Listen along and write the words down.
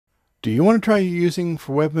Do you want to try using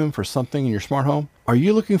for Webmin for something in your smart home? Are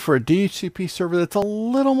you looking for a DHCP server that's a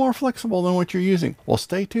little more flexible than what you're using? Well,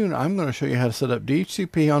 stay tuned. I'm going to show you how to set up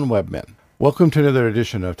DHCP on Webmin. Welcome to another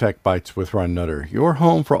edition of TechBytes with Ron Nutter, your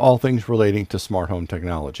home for all things relating to smart home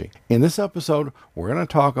technology. In this episode, we're going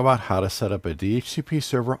to talk about how to set up a DHCP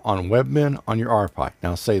server on Webmin on your RPi.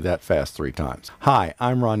 Now say that fast 3 times. Hi,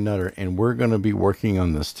 I'm Ron Nutter, and we're going to be working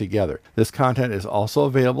on this together. This content is also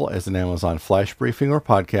available as an Amazon flash briefing or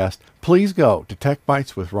podcast. Please go to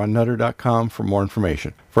techbyteswithronnutter.com for more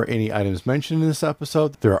information. For any items mentioned in this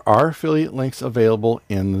episode, there are affiliate links available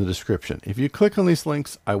in the description. If you click on these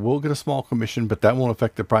links, I will get a small commission, but that won't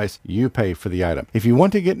affect the price you pay for the item. If you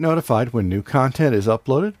want to get notified when new content is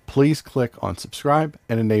uploaded, please click on subscribe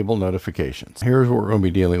and enable notifications. Here's what we're going to be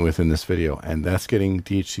dealing with in this video, and that's getting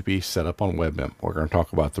DHCP set up on Webmin. We're going to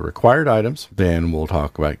talk about the required items, then we'll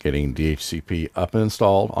talk about getting DHCP up and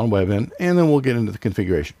installed on Webmin, and then we'll get into the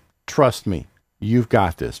configuration. Trust me, you've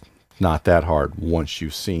got this. Not that hard once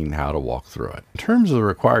you've seen how to walk through it. In terms of the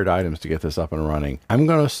required items to get this up and running, I'm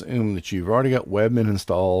going to assume that you've already got Webmin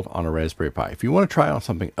installed on a Raspberry Pi. If you want to try it on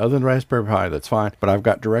something other than Raspberry Pi, that's fine, but I've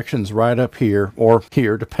got directions right up here or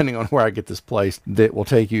here, depending on where I get this placed, that will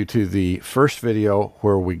take you to the first video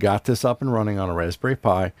where we got this up and running on a Raspberry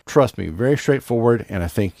Pi. Trust me, very straightforward, and I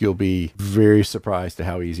think you'll be very surprised at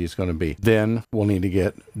how easy it's going to be. Then we'll need to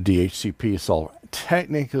get DHCP installed.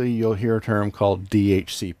 Technically, you'll hear a term called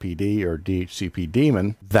DHCPD or DHCP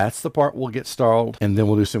daemon. That's the part we'll get installed, and then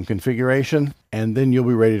we'll do some configuration, and then you'll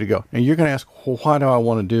be ready to go. And you're going to ask, well, why do I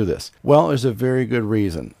want to do this? Well, there's a very good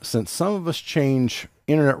reason. Since some of us change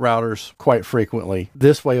internet routers quite frequently,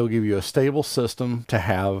 this way will give you a stable system to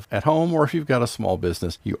have at home, or if you've got a small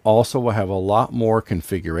business, you also will have a lot more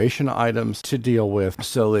configuration items to deal with,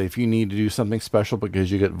 so that if you need to do something special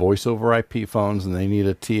because you get voice over IP phones and they need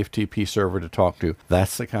a TFTP server to talk to,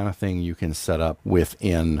 that's the kind of thing you can set up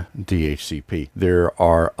within DHCP. There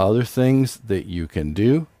are other things that you can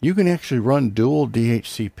do. You can actually run dual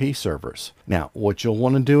DHCP servers. Now, what you'll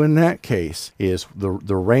want to do in that case is the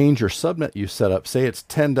range or subnet you set up, say it's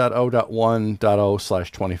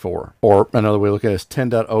 10.0.1.0/24, or another way to look at it is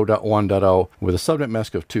 10.0.1.0 with a subnet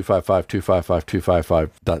mask of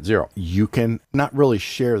 255.255.255.0. You can not really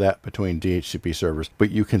share that between DHCP servers, but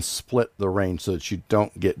you can split the range so that you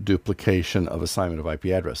don't get duplication of assignment of IP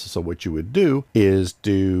addresses. So what you would do is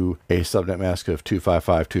do a subnet mask of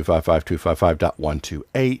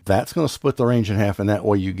 255.255.255.128. That's going to split the range in half, and that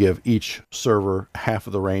way you give each server half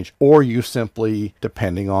of the range, or you simply,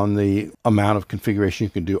 depending on the amount of configuration you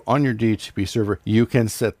can do on your DHCP server, you can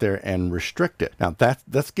sit there and restrict it. Now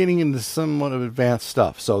that's getting into somewhat of advanced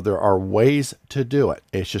stuff, so there are ways to do it.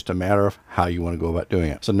 It's just a matter of how you want to go about doing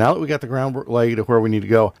it. So now that we got the groundwork laid of where we need to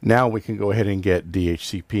go, now we can go ahead and get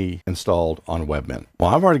DHCP installed on Webmin.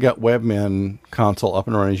 Well, I've already got Webmin console up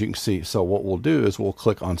and running, as you can see. So what we'll do is we'll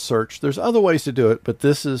click on search. There's other ways to do it, but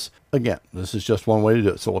this is just one way to do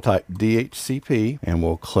it. So we'll type DHCP and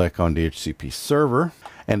we'll click on DHCP server,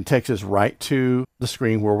 and it takes us right to the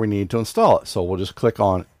screen where we need to install it. So we'll just click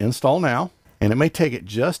on install now, and it may take it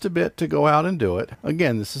just a bit to go out and do it.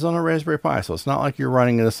 Again, this is on a Raspberry Pi, so it's not like you're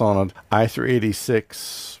running this on an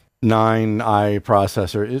i386 9i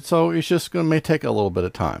processor. So it's just may take a little bit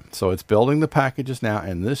of time. So it's building the packages now,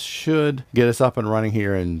 and this should get us up and running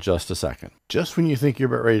here in just a second. Just when you think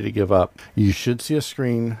you're about ready to give up, you should see a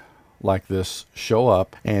screen like this show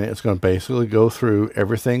up, and it's going to basically go through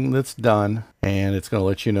everything that's done, and it's going to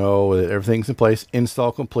let you know that everything's in place,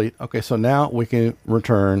 install complete. Okay, so now we can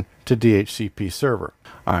return to DHCP server.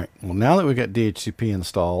 All right, well, now that we've got DHCP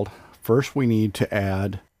installed, first we need to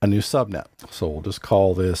add a new subnet. So we'll just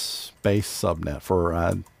call this base subnet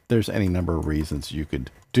for there's any number of reasons you could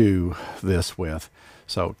do this with.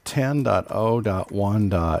 So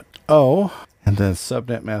 10.0.1.0 and then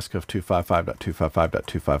subnet mask of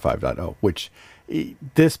 255.255.255.0, which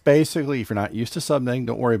this basically, if you're not used to subnetting,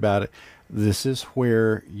 don't worry about it. This is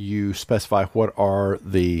where you specify what are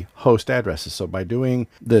the host addresses. So by doing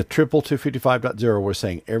the 255.0, we're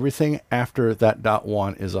saying everything after that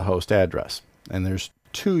 .1 is a host address. And there's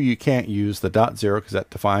 2 you can't use, the .0 because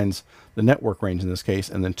that defines the network range in this case,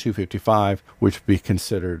 and then 255, which would be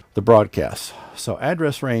considered the broadcast. So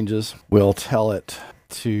address ranges will tell it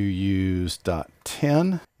to use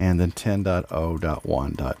 .10 and then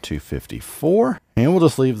 10.0.1.254, and we'll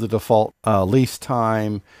just leave the default lease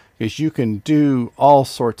time, because you can do all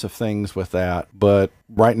sorts of things with that, but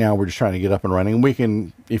right now we're just trying to get up and running. We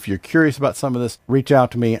can, if you're curious about some of this, reach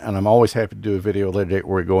out to me, and I'm always happy to do a video later date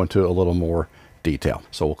where we go into a little more detail.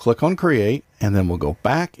 So we'll click on create, and then we'll go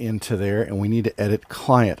back into there, and we need to edit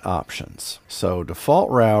client options. So default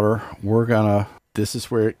router, we're gonna this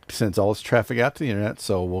is where it sends all its traffic out to the internet.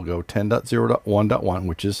 So we'll go 10.0.1.1,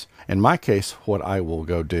 which is, in my case, what I will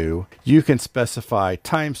go do. You can specify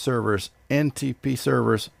time servers, NTP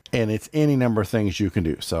servers, and it's any number of things you can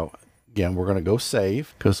do. So again, we're going to go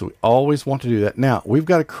save because we always want to do that. Now we've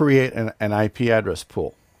got to create an IP address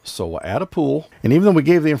pool. So we'll add a pool. And even though we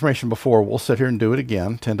gave the information before, we'll sit here and do it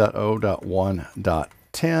again.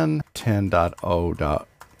 10.0.1.10, 10.0.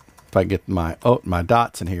 If I get my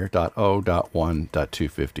dots in here,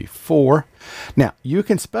 .0.1.254. Now you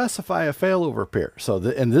can specify a failover pair. So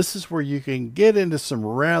and this is where you can get into some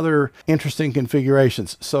rather interesting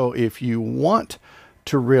configurations. So if you want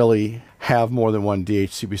to really have more than one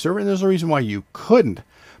DHCP server, and there's a reason why you couldn't,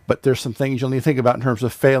 but there's some things you'll need to think about in terms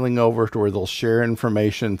of failing over to where they'll share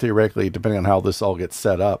information theoretically, depending on how this all gets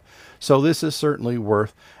set up. So this is certainly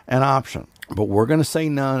worth an option, but we're going to say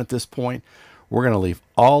none at this point. We're going to leave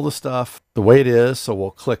all the stuff the way it is. So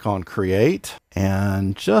we'll click on create,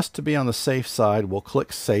 and just to be on the safe side, we'll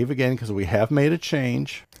click save again because we have made a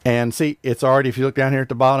change. And see, it's already, if you look down here at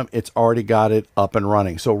the bottom, it's already got it up and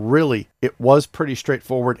running. So really, it was pretty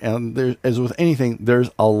straightforward. And there's, as with anything, there's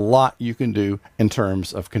a lot you can do in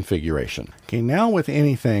terms of configuration. Okay, now with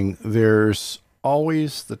anything, there's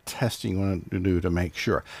always the testing you want to do to make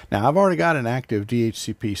sure. Now I've already got an active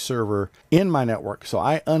DHCP server in my network, so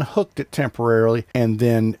I unhooked it temporarily and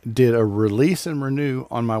then did a release and renew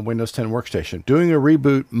on my Windows 10 workstation. Doing a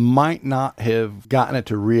reboot might not have gotten it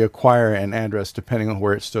to reacquire an address depending on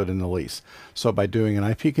where it stood in the lease. So by doing an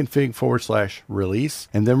ipconfig / release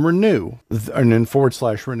and then renew, and then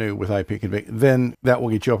 / renew with ipconfig, then that will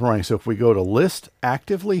get you up and running. So if we go to list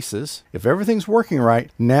active leases, if everything's working right,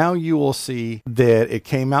 now you will see that it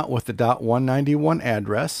came out with the .191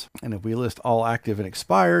 address. And if we list all active and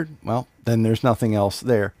expired, well, then there's nothing else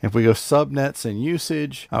there. If we go subnets and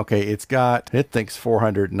usage, okay, it thinks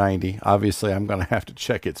 490. Obviously, I'm going to have to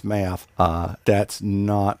check its math. That's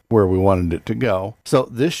not where we wanted it to go. So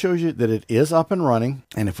this shows you that it is up and running.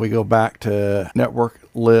 And if we go back to network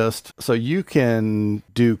list, so you can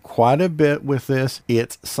do quite a bit with this.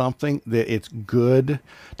 It's something that it's good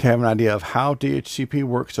to have an idea of how DHCP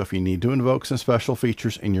works. So if you need to invoke some special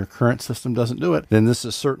features and your current system doesn't do it, then this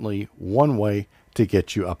is certainly one way to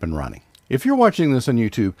get you up and running. If you're watching this on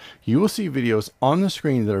YouTube, you will see videos on the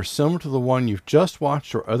screen that are similar to the one you've just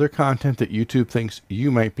watched or other content that YouTube thinks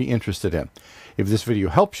you might be interested in. If this video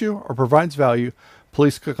helps you or provides value,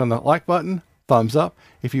 please click on the like button, thumbs up.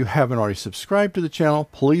 If you haven't already subscribed to the channel,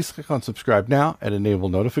 please click on subscribe now and enable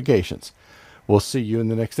notifications. We'll see you in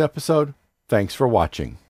the next episode. Thanks for watching.